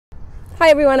Hi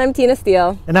everyone, I'm Tina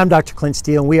Steele. And I'm Dr. Clint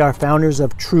Steele, and we are founders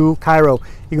of True Chiro.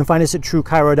 You can find us at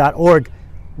truechiro.org.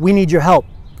 We need your help.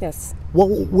 Yes.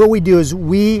 What we do is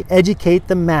we educate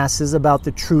the masses about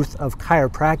the truth of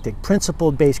chiropractic,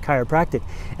 principle-based chiropractic.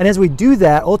 And as we do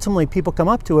that, ultimately people come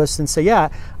up to us and say, yeah,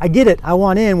 I get it, I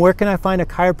want in. Where can I find a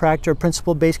chiropractor, a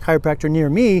principle-based chiropractor near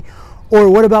me? Or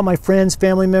what about my friends,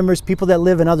 family members, people that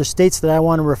live in other states that I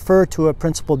want to refer to a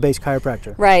principle-based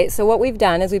chiropractor? Right, so what we've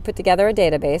done is we put together a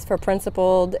database for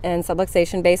principled and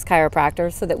subluxation-based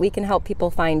chiropractors so that we can help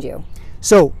people find you.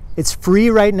 So it's free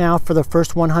right now for the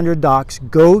first 100 docs.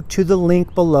 Go to the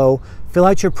link below, fill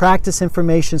out your practice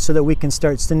information so that we can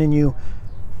start sending you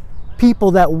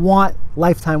people that want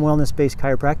lifetime wellness-based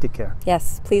chiropractic care.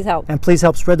 Yes, please help. And please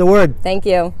help spread the word. Thank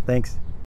you. Thanks.